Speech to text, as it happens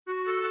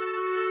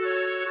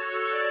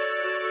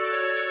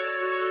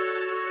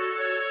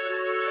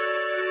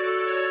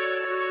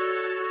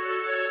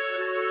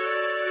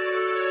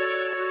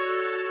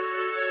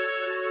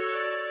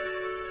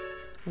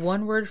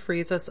One word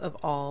frees us of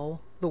all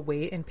the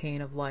weight and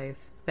pain of life.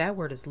 That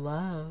word is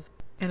love.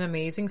 An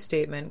amazing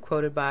statement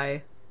quoted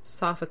by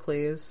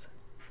Sophocles,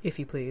 if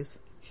you please.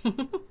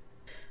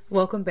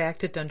 Welcome back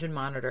to Dungeon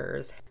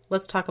Monitors.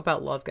 Let's talk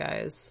about love,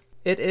 guys.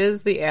 It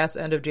is the ass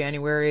end of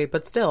January,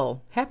 but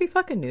still, happy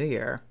fucking New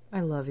Year.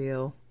 I love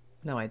you.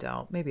 No, I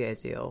don't. Maybe I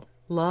do.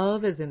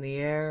 Love is in the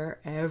air,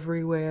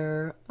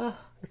 everywhere. Ugh,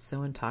 it's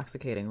so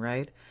intoxicating,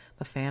 right?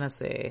 The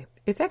fantasy.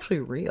 It's actually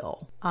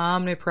real.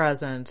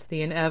 Omnipresent.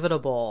 The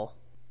inevitable.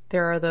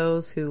 There are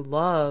those who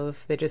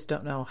love, they just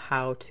don't know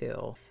how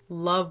to.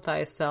 Love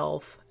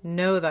thyself.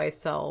 Know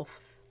thyself.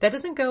 That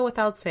doesn't go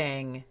without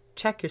saying,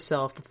 check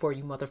yourself before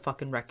you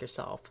motherfucking wreck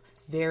yourself.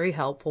 Very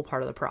helpful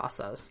part of the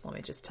process. Let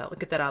me just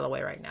get that out of the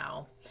way right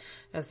now.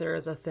 As there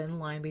is a thin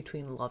line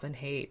between love and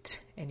hate,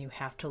 and you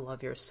have to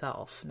love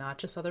yourself, not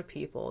just other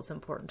people. It's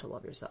important to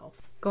love yourself.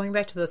 Going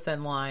back to the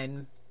thin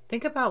line,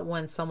 think about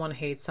when someone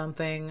hates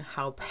something,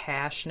 how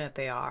passionate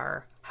they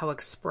are, how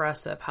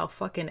expressive, how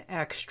fucking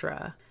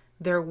extra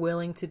they're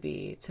willing to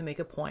be to make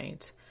a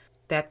point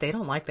that they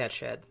don't like that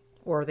shit,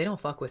 or they don't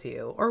fuck with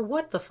you, or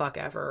what the fuck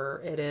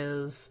ever it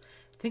is.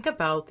 Think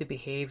about the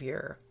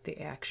behavior, the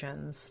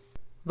actions,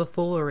 the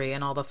foolery,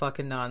 and all the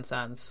fucking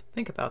nonsense.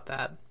 Think about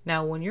that.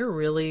 Now, when you're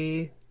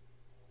really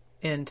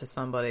into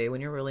somebody,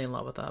 when you're really in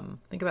love with them,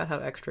 think about how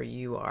extra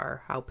you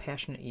are, how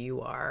passionate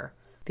you are,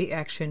 the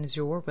actions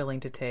you're willing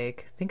to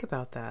take. Think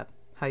about that.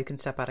 How you can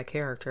step out of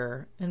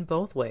character in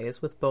both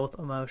ways with both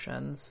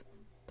emotions.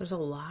 There's a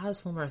lot of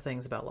similar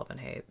things about love and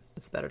hate.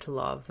 It's better to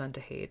love than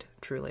to hate,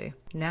 truly.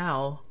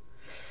 Now,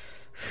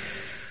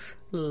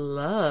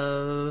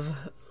 love.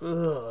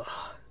 Ugh.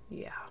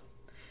 Yeah.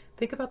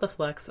 Think about the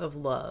flex of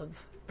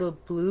love. The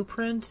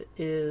blueprint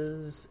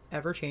is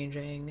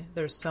ever-changing.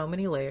 There's so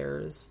many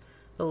layers.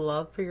 The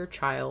love for your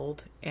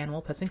child,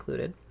 animal pets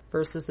included,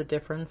 versus the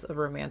difference of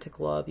romantic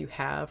love you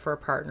have for a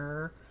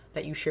partner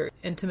that you share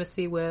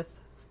intimacy with,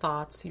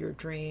 thoughts, your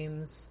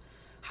dreams,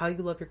 how you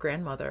love your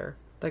grandmother,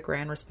 the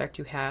grand respect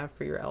you have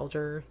for your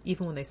elder,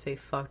 even when they say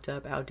fucked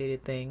up,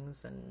 outdated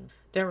things and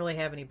don't really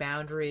have any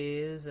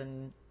boundaries.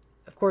 And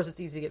of course, it's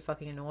easy to get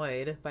fucking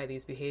annoyed by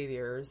these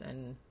behaviors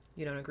and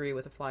you don't agree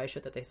with the fly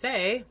shit that they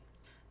say,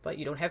 but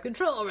you don't have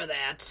control over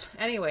that.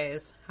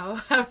 Anyways,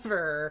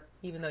 however,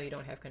 even though you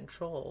don't have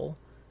control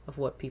of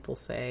what people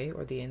say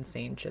or the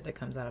insane shit that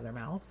comes out of their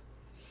mouth,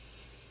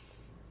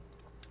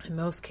 in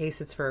most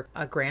cases for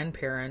a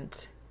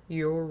grandparent,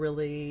 you're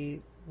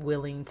really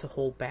willing to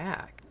hold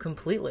back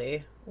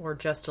completely or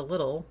just a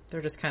little.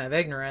 They're just kind of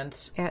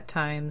ignorant at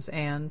times,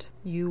 and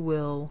you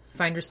will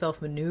find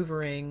yourself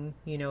maneuvering,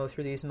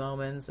 through these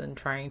moments and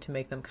trying to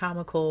make them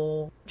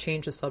comical,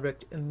 change the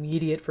subject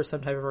immediate for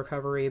some type of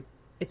recovery.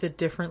 It's a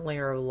different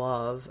layer of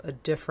love, a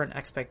different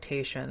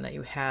expectation that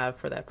you have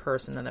for that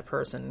person than that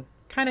person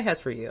kind of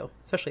has for you,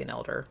 especially an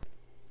elder.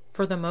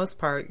 For the most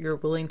part, you're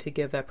willing to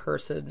give that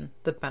person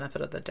the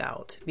benefit of the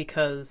doubt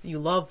because you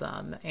love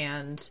them,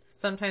 and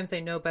sometimes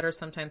they know better,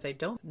 sometimes they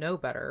don't know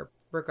better.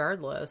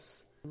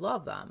 Regardless, you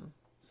love them,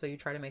 so you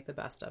try to make the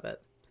best of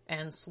it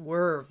and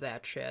swerve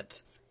that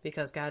shit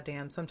because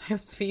goddamn,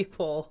 sometimes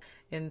people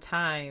in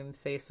time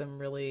say some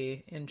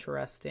really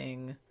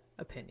interesting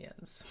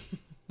opinions.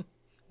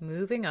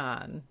 Moving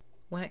on.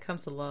 When it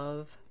comes to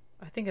love,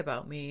 I think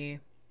about me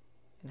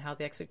and how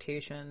the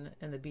expectation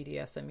in the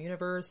BDSM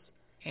universe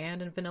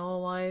and in vanilla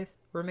life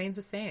remains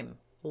the same.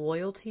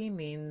 Loyalty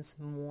means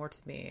more to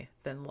me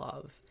than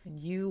love.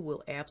 You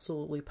will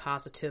absolutely,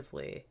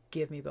 positively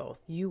give me both.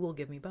 You will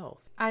give me both.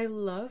 I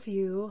love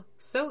you.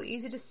 So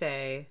easy to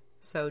say,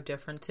 so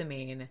different to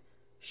mean.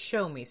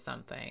 Show me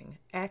something.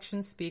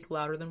 Actions speak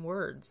louder than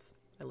words.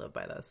 I live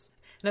by this.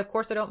 And of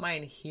course I don't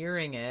mind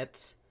hearing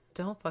it.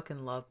 Don't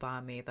fucking love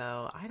bomb me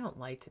though. I don't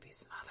like to be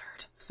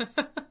smothered.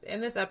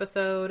 In this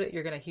episode,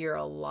 you're going to hear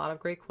a lot of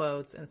great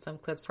quotes and some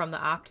clips from the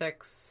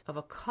optics of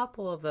a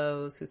couple of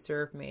those who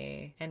served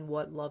me and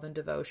what love and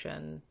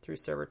devotion through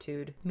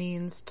servitude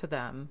means to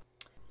them.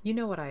 You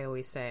know what I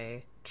always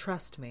say,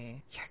 trust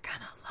me, you're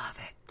gonna love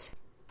it.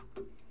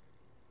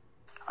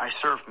 I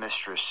serve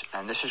mistress,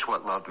 and this is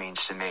what love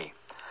means to me.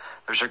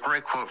 There's a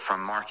great quote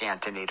from Mark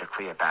Antony to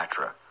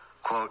Cleopatra.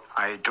 Quote,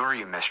 I adore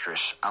you,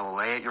 mistress. I will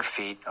lay at your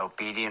feet,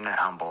 obedient and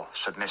humble,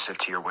 submissive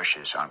to your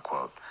wishes,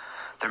 unquote.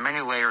 There are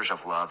many layers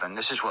of love, and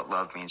this is what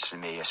love means to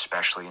me,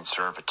 especially in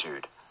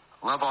servitude.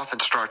 Love often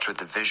starts with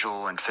the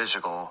visual and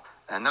physical,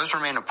 and those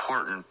remain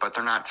important, but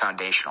they're not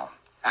foundational.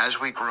 As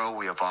we grow,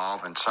 we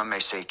evolve, and some may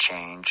say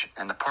change,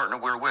 and the partner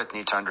we're with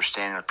needs to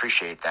understand and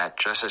appreciate that,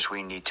 just as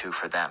we need to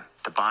for them.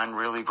 The bond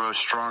really grows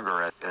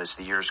stronger as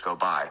the years go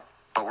by.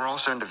 But we're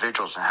also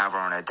individuals and have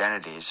our own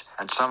identities,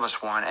 and some of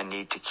us want and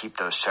need to keep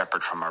those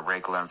separate from our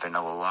regular and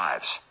vanilla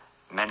lives.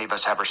 Many of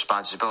us have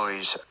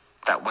responsibilities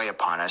that weigh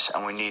upon us,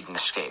 and we need an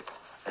escape.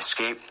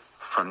 Escape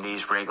from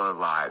these regular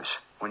lives.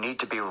 We need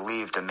to be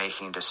relieved of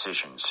making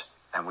decisions,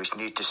 and we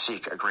need to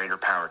seek a greater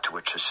power to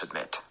which to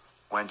submit.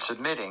 When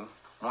submitting,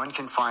 one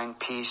can find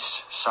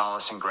peace,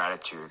 solace, and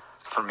gratitude.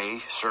 For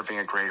me, serving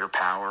a greater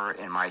power,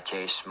 in my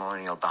case,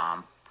 Millennial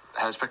Dom,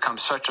 has become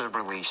such a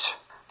release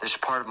This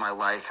part of my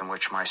life in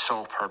which my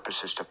sole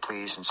purpose is to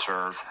please and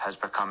serve has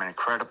become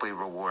incredibly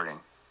rewarding.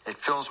 It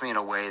fills me in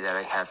a way that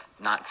I have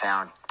not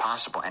found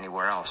possible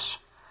anywhere else.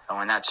 And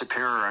when that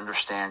superior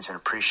understands and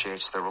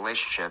appreciates the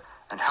relationship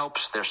and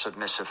helps their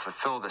submissive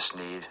fulfill this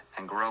need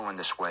and grow in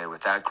this way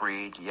without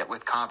greed, yet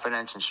with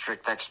confidence and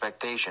strict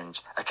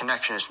expectations, a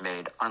connection is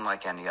made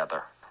unlike any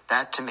other.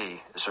 That, to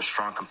me, is a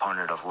strong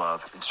component of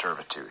love and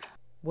servitude.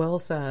 Well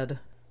said.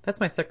 That's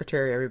my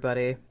secretary,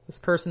 everybody. This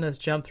person has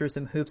jumped through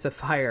some hoops of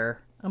fire.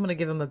 I'm going to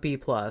give him a B+.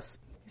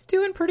 He's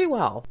doing pretty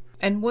well.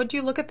 And would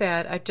you look at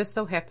that, I just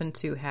so happen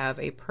to have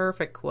a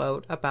perfect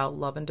quote about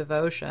love and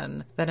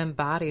devotion that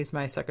embodies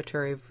my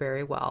secretary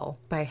very well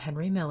by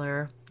Henry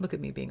Miller. Look at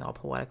me being all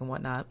poetic and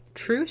whatnot.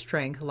 True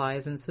strength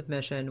lies in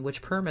submission,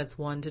 which permits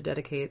one to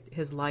dedicate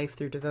his life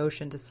through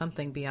devotion to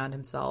something beyond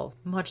himself,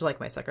 much like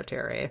my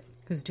secretary,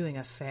 who's doing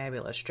a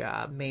fabulous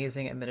job.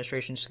 Amazing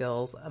administration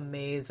skills.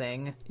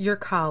 Amazing. Your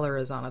collar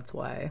is on its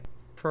way.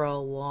 For a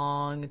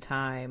long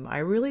time, I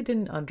really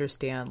didn't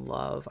understand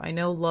love. I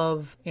know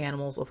love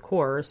animals, of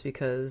course,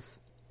 because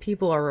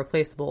people are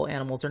replaceable,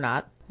 animals are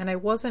not. And I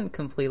wasn't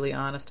completely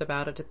honest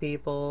about it to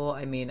people.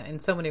 I mean, in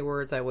so many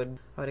words, I would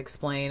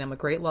explain I'm a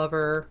great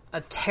lover,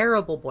 a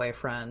terrible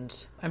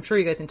boyfriend. I'm sure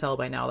you guys can tell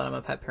by now that I'm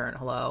a pet parent.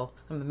 Hello.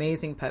 I'm an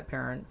amazing pet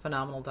parent,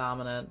 phenomenal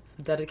dominant,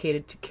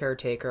 dedicated to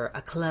caretaker,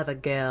 a clever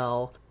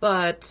gal.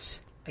 But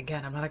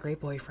again, I'm not a great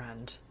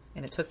boyfriend.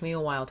 And it took me a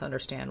while to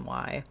understand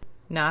why.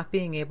 Not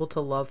being able to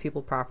love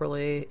people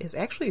properly is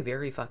actually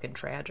very fucking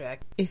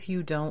tragic. If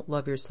you don't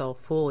love yourself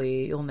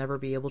fully, you'll never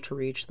be able to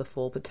reach the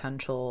full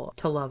potential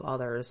to love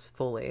others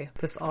fully.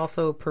 This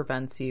also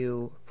prevents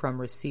you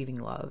from receiving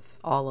love.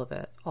 All of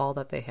it. All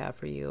that they have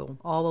for you.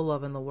 All the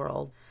love in the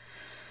world.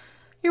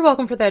 You're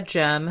welcome for that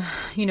gem.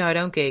 You know, I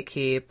don't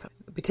gatekeep.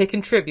 I'll be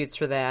taking tributes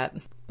for that.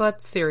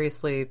 But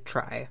seriously,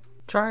 try.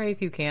 Try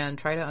if you can.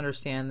 Try to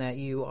understand that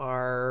you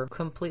are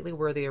completely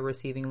worthy of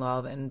receiving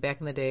love. And back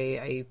in the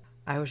day,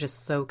 I was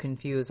just so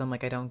confused. I'm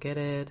like, I don't get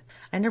it.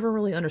 I never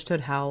really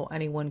understood how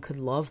anyone could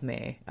love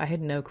me. I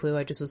had no clue.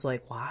 I just was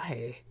like,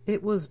 why?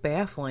 It was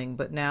baffling.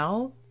 But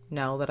now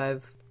that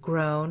I've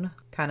grown,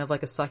 kind of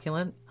like a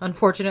succulent,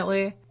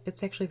 unfortunately,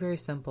 it's actually very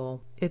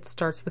simple. It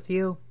starts with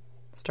you.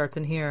 Starts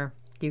in here.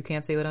 You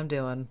can't see what I'm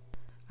doing.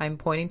 I'm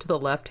pointing to the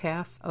left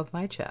half of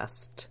my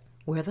chest,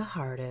 where the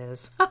heart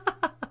is.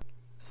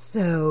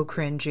 So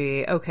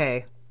cringy.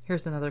 Okay,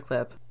 here's another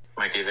clip.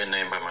 My given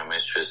name by my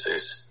mistress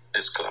is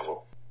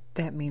Esclavo.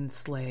 That means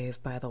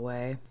slave, by the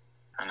way.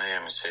 And I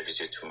am in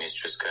servitude to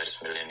Mistress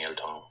Goddess Millennial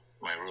Dawn,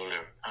 my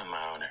ruler and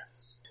my honor.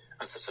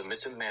 As a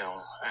submissive male,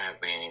 I have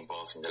been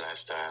involved in the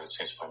lifestyle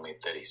since my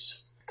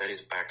mid-30s. That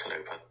is back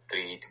like about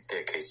 3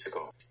 decades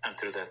ago. And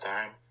through that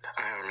time,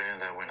 I have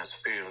learned that when a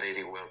superior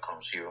lady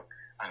welcomes you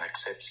and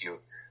accepts you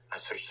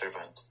as her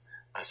servant,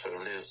 as her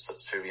little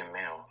subservient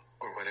male,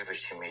 or whatever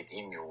she may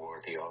deem you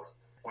worthy of,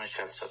 one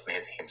shall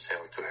submit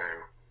himself to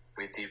her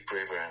with deep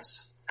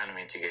reverence and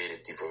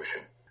mitigated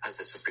devotion. As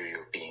the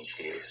superior being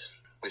she is.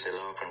 With the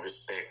love and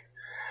respect,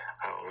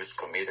 I always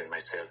committed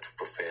myself to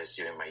profess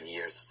during my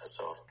years as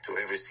a soft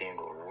to every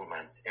single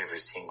woman, every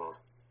single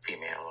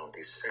female on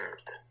this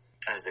earth,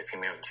 as the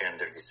female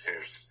gender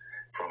deserves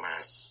from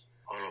us,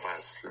 all of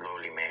us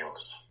lowly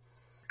males.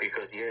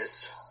 Because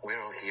yes, we're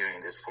all here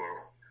in this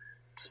world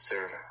to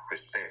serve,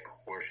 respect,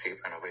 worship,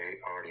 and obey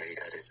our lady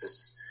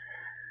goddesses,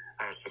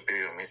 our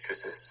superior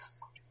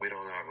mistresses, with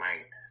all our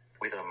might,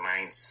 with our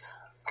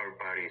minds, our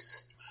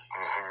bodies,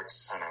 our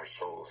hearts and our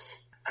souls.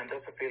 And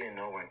that's a feeling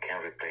no one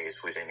can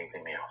replace with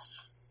anything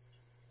else.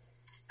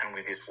 And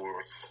with these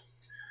words,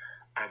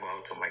 I bow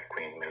to my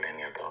queen,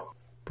 Millennial Dawn.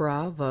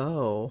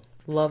 Bravo.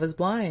 Love is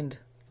blind.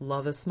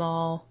 Love is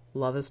small.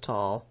 Love is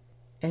tall.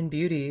 And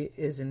beauty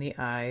is in the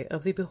eye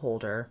of the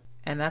beholder.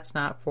 And that's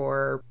not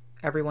for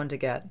everyone to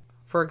get.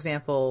 For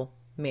example,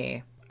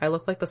 me. I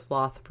look like the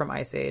sloth from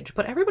Ice Age,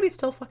 but everybody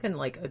still fucking,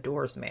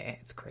 adores me.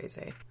 It's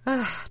crazy.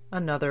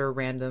 Another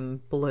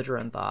random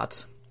belligerent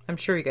thought. I'm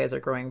sure you guys are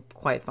growing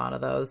quite fond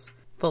of those.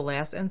 The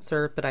last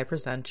insert that I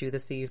present to you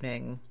this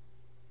evening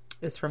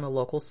is from a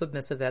local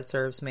submissive that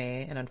serves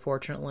me, and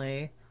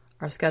unfortunately,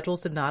 our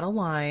schedules did not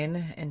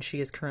align, and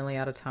she is currently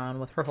out of town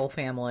with her whole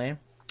family.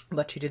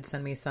 But she did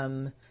send me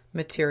some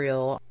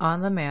material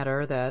on the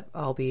matter that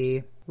I'll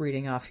be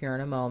reading off here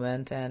in a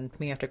moment, and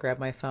me have to grab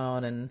my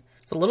phone, and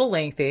it's a little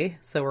lengthy,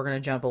 so we're going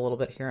to jump a little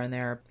bit here and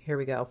there. Here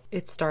we go.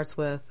 It starts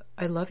with,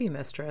 I love you,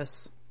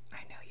 mistress.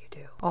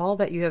 All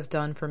that you have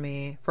done for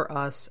me, for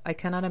us, I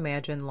cannot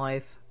imagine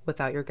life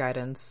without your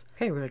guidance.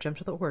 Okay, we're going to jump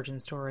to the origin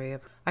story.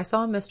 I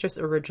saw Mistress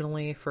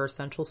originally for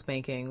sensual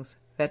spankings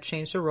that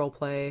changed to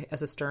roleplay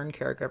as a stern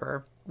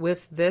caregiver.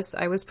 With this,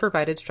 I was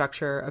provided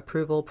structure,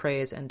 approval,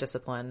 praise, and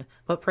discipline.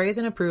 But praise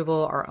and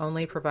approval are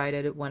only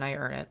provided when I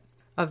earn it.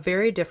 A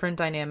very different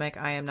dynamic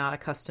I am not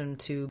accustomed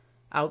to.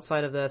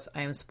 Outside of this,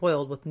 I am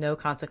spoiled with no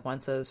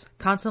consequences,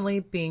 constantly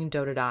being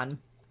doted on.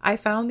 I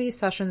found these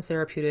sessions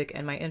therapeutic,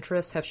 and my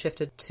interests have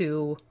shifted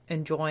to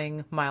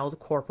enjoying mild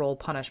corporal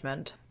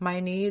punishment. My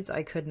needs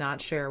I could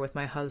not share with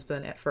my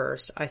husband at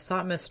first. I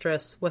sought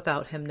mistress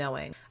without him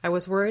knowing. I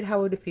was worried how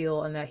he would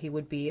feel and that he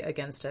would be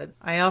against it.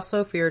 I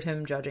also feared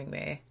him judging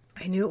me.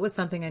 I knew it was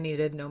something I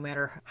needed no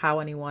matter how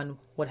anyone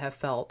would have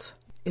felt.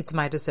 It's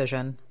my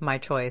decision, my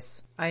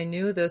choice. I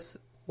knew this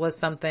was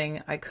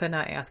something I could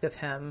not ask of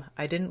him.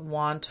 I didn't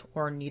want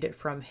or need it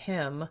from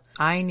him.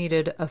 I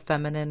needed a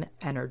feminine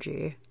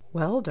energy.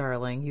 Well,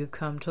 darling, you've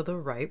come to the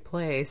right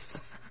place.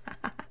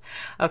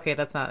 Okay,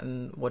 that's not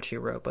in what she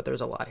wrote, but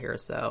there's a lot here,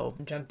 so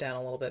jump down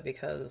a little bit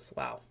because,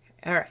 wow.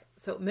 All right,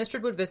 so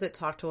Mistred would visit,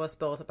 talk to us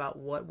both about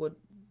what would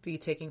be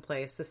taking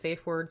place, the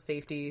safe word,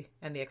 safety,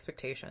 and the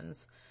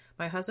expectations.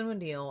 My husband would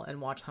kneel and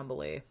watch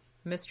humbly.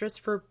 Mistress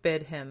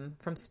forbid him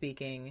from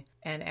speaking,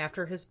 and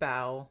after his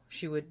bow,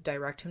 she would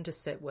direct him to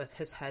sit with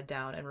his head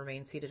down and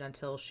remain seated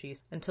until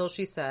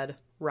she said,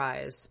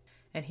 "Rise,"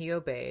 and he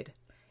obeyed.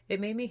 It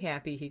made me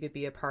happy he could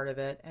be a part of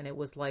it, and it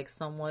was like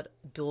somewhat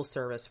dual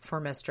service for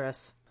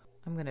Mistress.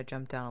 I'm going to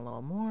jump down a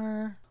little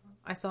more.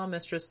 I saw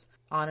Mistress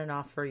on and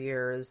off for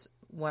years.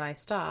 When I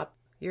stopped,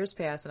 years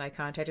passed, and I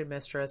contacted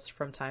Mistress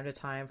from time to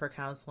time for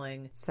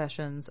counseling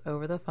sessions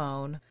over the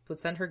phone. Would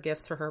send her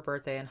gifts for her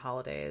birthday and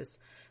holidays.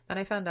 Then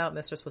I found out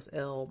Mistress was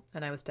ill,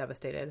 and I was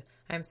devastated.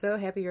 I am so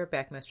happy you're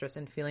back, Mistress,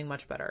 and feeling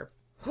much better.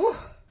 Whew.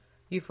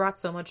 You've brought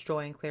so much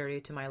joy and clarity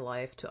to my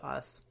life, to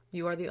us.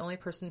 You are the only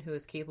person who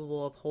is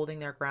capable of holding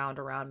their ground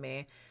around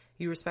me.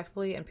 You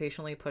respectfully and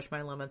patiently push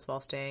my limits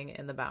while staying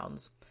in the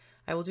bounds.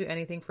 I will do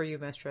anything for you,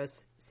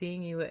 Mistress.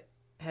 Seeing you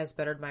has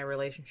bettered my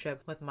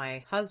relationship with my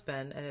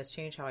husband and has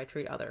changed how I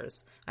treat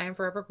others. I am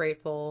forever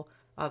grateful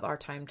of our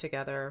time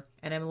together,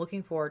 and I'm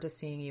looking forward to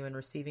seeing you and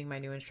receiving my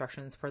new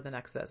instructions for the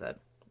next visit.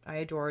 I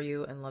adore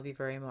you and love you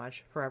very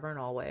much, forever and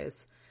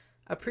always.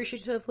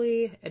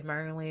 Appreciatively,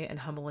 admiringly, and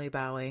humbly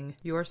bowing,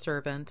 your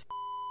servant.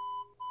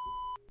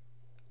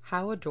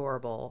 How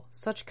adorable.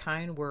 Such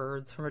kind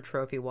words from a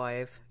trophy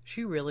wife.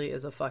 She really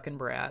is a fucking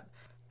brat.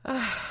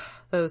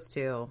 Those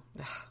two.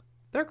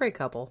 They're a great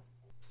couple.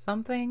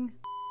 Something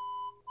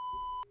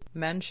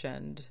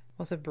mentioned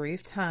was a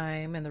brief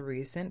time in the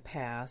recent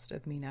past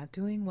of me not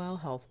doing well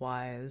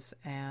health-wise,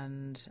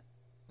 and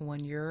when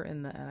you're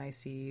in the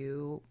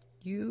NICU,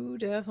 you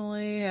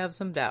definitely have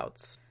some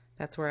doubts.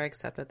 That's where I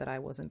accepted that I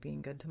wasn't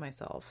being good to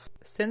myself.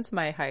 Since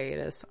my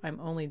hiatus, I'm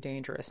only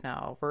dangerous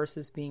now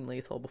versus being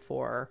lethal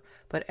before.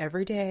 But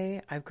every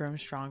day I've grown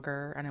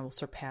stronger and I will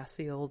surpass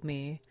the old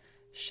me,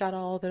 shut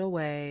all of it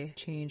away,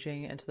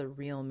 changing into the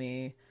real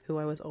me, who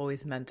I was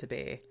always meant to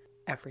be.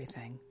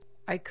 Everything.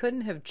 I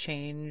couldn't have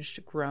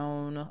changed,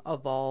 grown,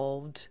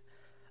 evolved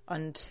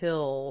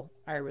until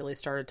I really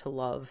started to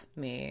love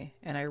me,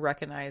 and I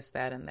recognized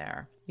that in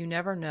there. You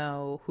never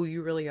know who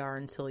you really are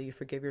until you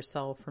forgive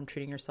yourself from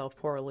treating yourself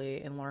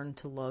poorly and learn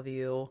to love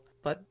you,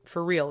 but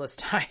for real this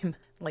time,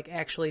 like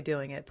actually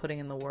doing it, putting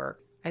in the work.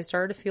 I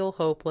started to feel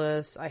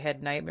hopeless. I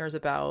had nightmares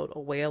about a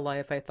way of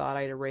life I thought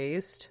I'd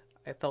erased.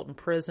 I felt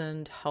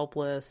imprisoned,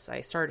 helpless.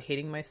 I started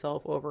hating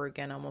myself over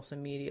again almost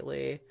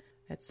immediately.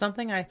 It's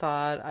something I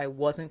thought I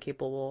wasn't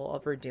capable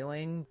of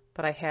redoing,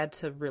 but I had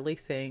to really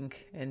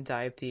think and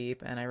dive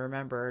deep, and I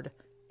remembered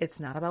it's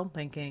not about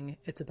thinking,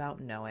 it's about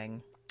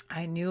knowing.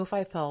 I knew if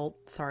I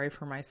felt sorry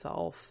for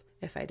myself,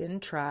 if I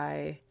didn't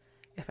try,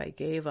 if I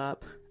gave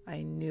up,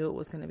 I knew it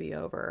was going to be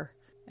over.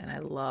 And I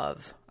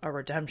love a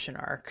redemption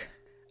arc.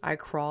 I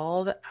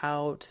crawled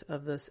out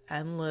of this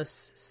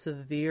endless,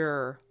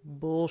 severe,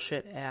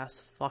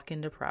 bullshit-ass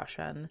fucking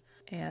depression,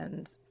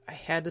 and I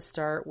had to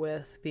start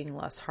with being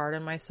less hard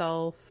on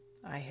myself.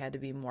 I had to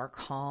be more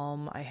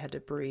calm. I had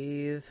to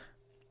breathe.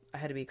 I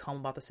had to be calm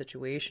about the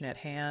situation at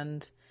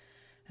hand.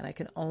 And I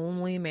could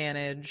only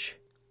manage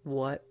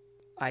what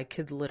I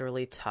could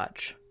literally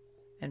touch.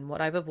 And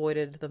what I've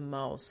avoided the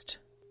most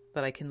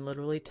that I can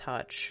literally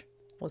touch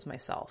was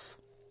myself.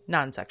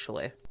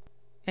 Non-sexually.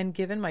 And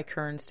given my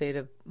current state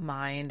of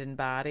mind and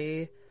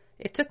body,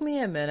 it took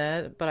me a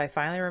minute, but I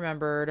finally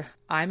remembered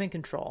I'm in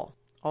control.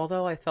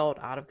 Although I felt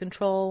out of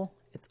control,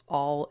 it's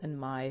all in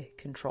my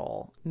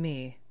control.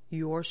 Me,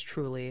 yours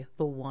truly,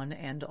 the one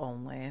and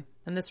only.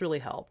 And this really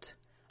helped.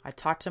 I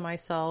talked to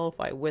myself,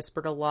 I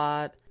whispered a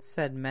lot,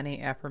 said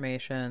many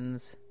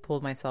affirmations,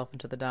 pulled myself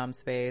into the dom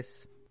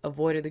space,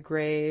 avoided the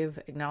grave,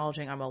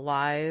 acknowledging I'm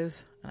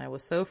alive, and I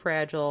was so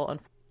fragile. And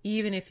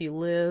even if you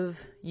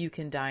live, you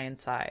can die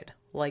inside,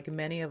 like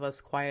many of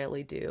us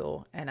quietly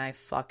do, and I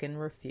fucking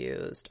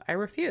refused. I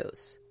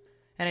refuse.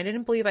 And I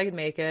didn't believe I could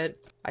make it.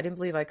 I didn't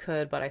believe I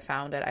could, but I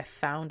found it. I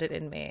found it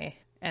in me.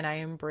 And I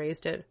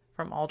embraced it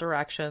from all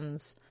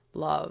directions.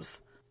 Love.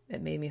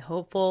 It made me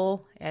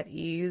hopeful, at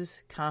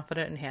ease,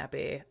 confident, and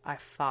happy. I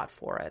fought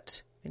for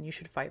it. And you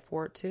should fight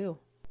for it too.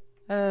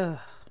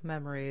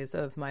 Memories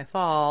of my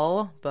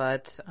fall,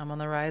 but I'm on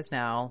the rise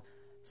now.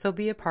 So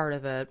be a part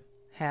of it.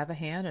 Have a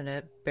hand in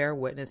it. Bear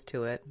witness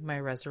to it. My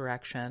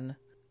resurrection.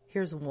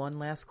 Here's one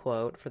last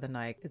quote for the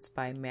night. It's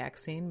by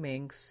Maxine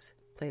Minks,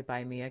 played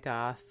by Mia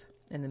Goth,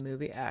 in the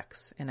movie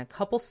X. In a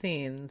couple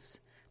scenes,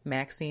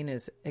 Maxine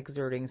is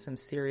exerting some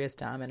serious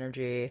dom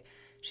energy.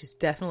 She's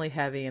definitely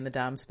heavy in the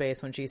dom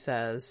space when she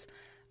says,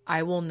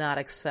 I will not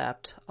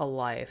accept a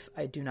life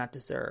I do not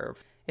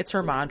deserve. It's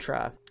her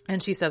mantra,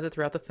 and she says it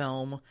throughout the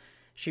film.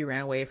 She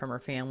ran away from her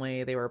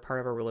family. They were part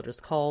of a religious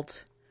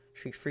cult.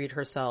 She freed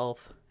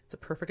herself. It's a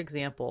perfect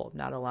example of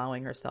not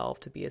allowing herself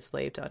to be a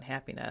slave to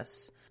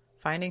unhappiness,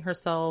 finding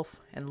herself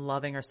and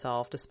loving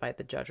herself despite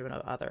the judgment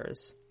of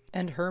others.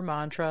 And her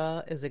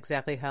mantra is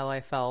exactly how I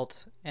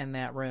felt in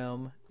that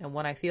room. And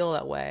when I feel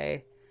that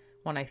way,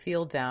 when I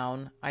feel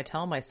down, I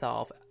tell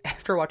myself,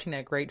 after watching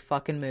that great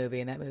fucking movie,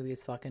 and that movie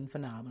is fucking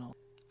phenomenal,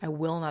 I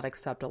will not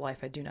accept a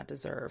life I do not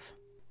deserve.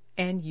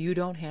 And you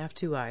don't have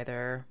to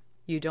either.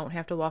 You don't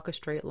have to walk a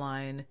straight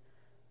line.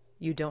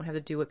 You don't have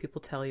to do what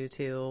people tell you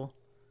to.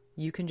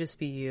 You can just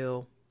be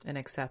you and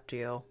accept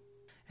you.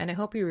 And I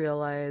hope you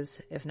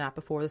realize, if not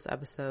before this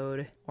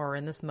episode or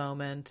in this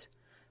moment,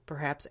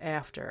 perhaps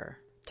after,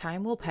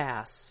 time will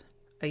pass.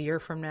 A year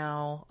from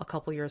now, a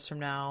couple years from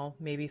now,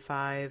 maybe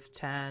 5,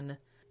 10.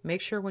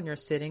 Make sure when you're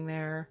sitting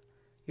there,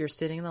 you're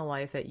sitting in the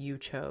life that you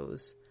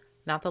chose,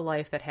 not the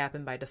life that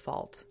happened by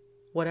default.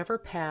 Whatever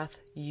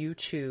path you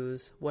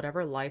choose,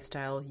 whatever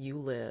lifestyle you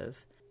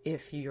live,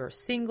 if you're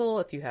single,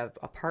 if you have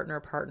a partner,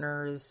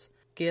 partners,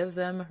 give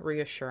them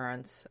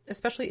reassurance,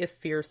 especially if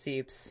fear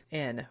seeps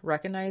in.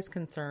 Recognize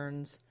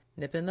concerns,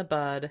 nip in the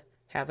bud,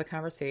 have a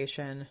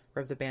conversation,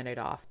 rip the Band-Aid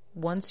off.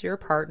 Once your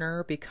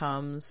partner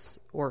becomes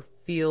or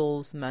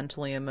feels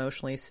mentally,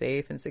 emotionally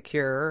safe and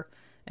secure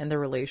in the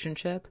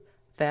relationship,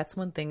 that's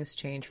when things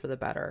change for the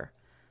better.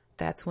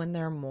 That's when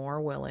they're more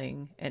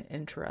willing and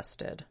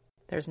interested.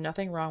 There's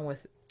nothing wrong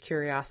with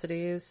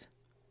curiosities,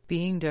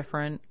 being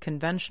different,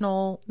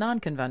 conventional,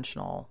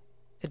 non-conventional.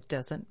 It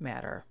doesn't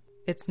matter.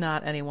 It's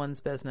not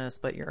anyone's business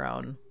but your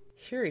own.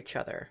 Hear each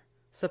other,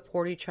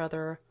 support each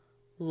other,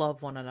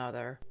 love one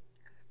another.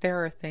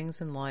 There are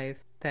things in life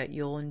that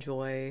you'll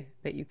enjoy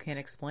that you can't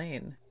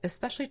explain,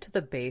 especially to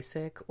the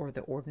basic or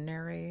the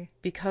ordinary,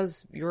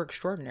 because you're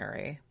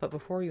extraordinary. But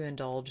before you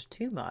indulge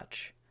too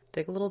much,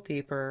 dig a little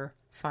deeper,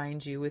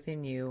 find you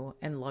within you,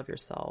 and love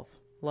yourself.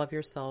 Love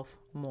yourself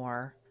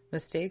more.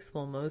 Mistakes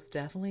will most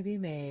definitely be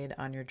made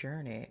on your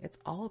journey. It's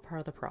all a part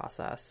of the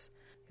process.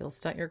 You'll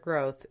stunt your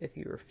growth if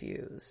you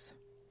refuse.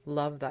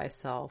 Love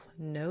thyself,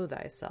 know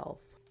thyself,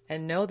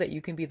 and know that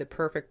you can be the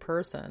perfect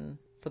person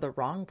for the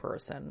wrong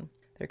person.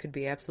 There could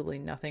be absolutely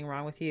nothing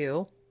wrong with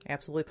you,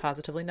 absolutely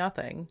positively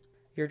nothing.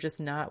 You're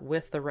just not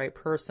with the right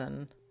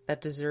person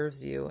that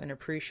deserves you and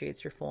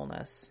appreciates your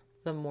fullness.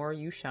 The more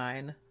you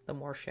shine, the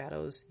more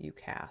shadows you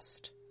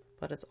cast.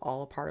 But it's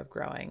all a part of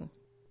growing.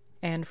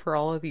 And for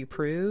all of you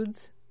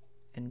prudes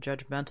and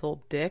judgmental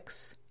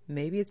dicks,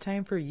 maybe it's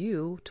time for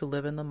you to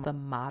live in the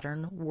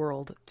modern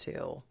world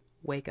too.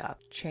 Wake up,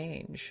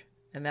 change.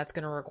 And that's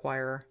going to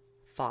require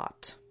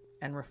thought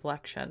and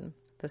reflection.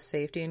 The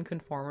safety and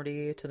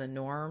conformity to the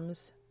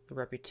norms, the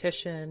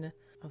repetition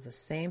of the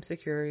same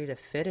security to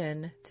fit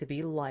in, to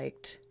be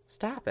liked.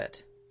 Stop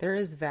it. There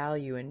is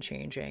value in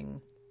changing,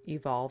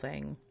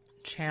 evolving.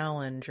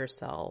 Challenge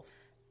yourself.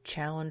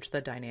 Challenge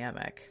the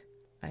dynamic.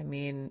 I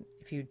mean,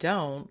 if you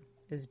don't,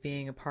 is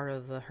being a part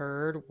of the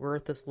herd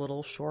worth this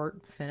little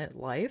short, finite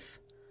life?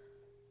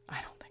 I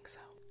don't think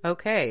so.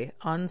 Okay,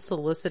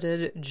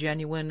 unsolicited,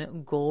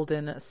 genuine,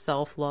 golden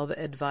self-love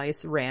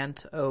advice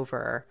rant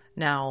over.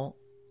 Now,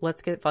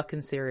 let's get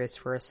fucking serious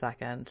for a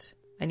second.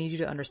 I need you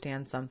to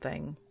understand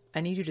something. I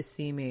need you to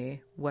see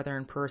me, whether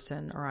in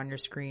person or on your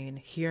screen.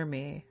 Hear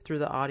me through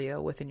the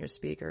audio within your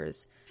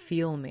speakers.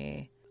 Feel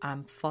me.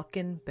 I'm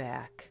fucking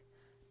back.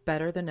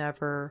 Better than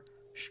ever,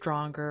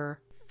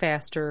 stronger,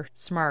 faster,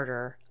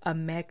 smarter, a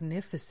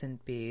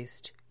magnificent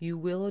beast. You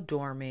will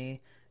adore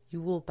me.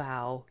 You will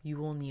bow. You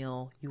will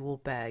kneel. You will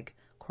beg.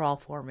 Crawl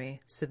for me.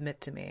 Submit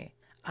to me.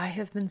 I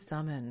have been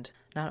summoned,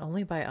 not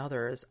only by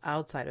others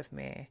outside of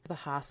me. The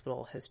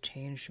hospital has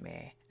changed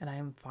me, and I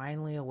am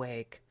finally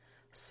awake.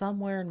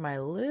 Somewhere in my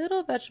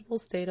little vegetable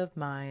state of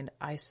mind,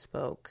 I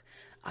spoke.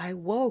 I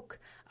woke.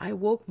 I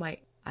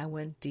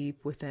went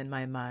deep within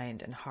my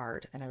mind and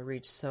heart, and I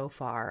reached so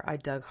far. I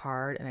dug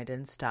hard, and I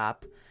didn't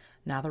stop.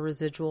 Now the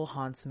residual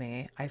haunts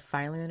me. I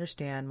finally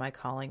understand my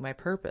calling, my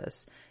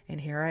purpose, and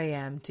here I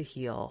am to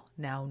heal.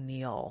 Now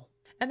kneel.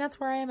 And that's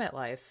where I am at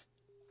life.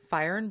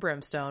 Fire and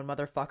brimstone,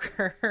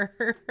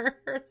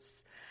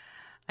 motherfuckers.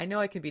 I know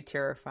I can be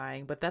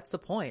terrifying, but that's the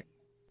point.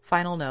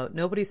 Final note,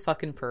 nobody's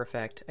fucking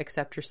perfect.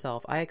 Accept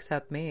yourself. I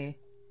accept me.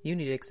 You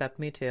need to accept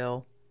me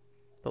too.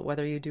 But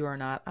whether you do or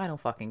not, I don't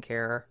fucking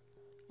care.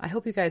 I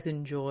hope you guys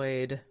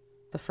enjoyed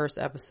the first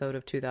episode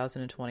of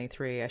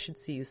 2023. I should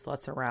see you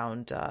sluts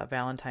around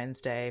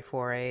Valentine's Day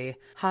for a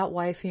hot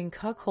wifey and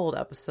cuckold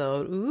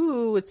episode.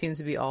 Ooh, it seems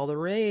to be all the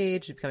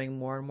rage. It's becoming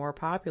more and more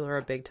popular,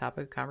 a big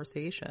topic of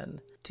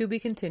conversation. To be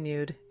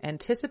continued.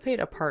 Anticipate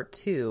a part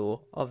 2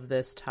 of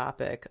this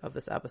topic, of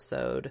this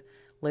episode,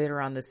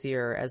 later on this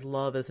year, as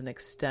love is an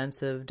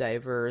extensive,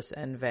 diverse,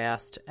 and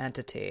vast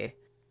entity.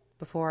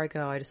 Before I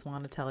go, I just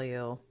want to tell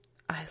you,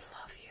 I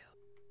love you.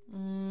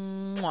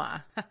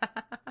 Mwah.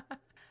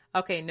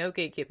 Okay, no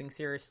gatekeeping,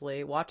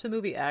 seriously. Watch the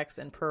movie X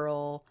and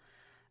Pearl.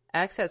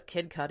 X has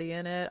Kid Cudi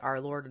in it,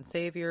 our Lord and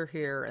Savior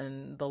here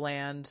in the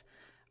land.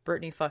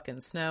 Brittany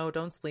fucking Snow.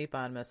 Don't sleep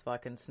on Miss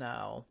fucking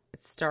Snow.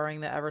 It's starring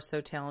the ever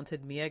so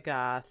talented Mia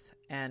Goth,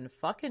 and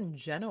fucking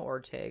Jenna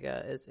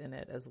Ortega is in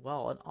it as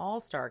well. An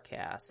all-star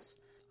cast.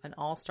 An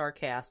all-star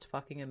cast.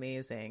 Fucking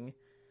amazing.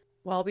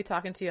 Well, I'll be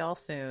talking to y'all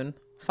soon.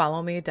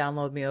 Follow me,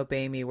 download me,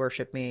 obey me,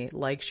 worship me,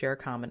 like, share,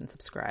 comment, and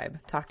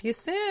subscribe. Talk to you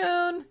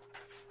soon.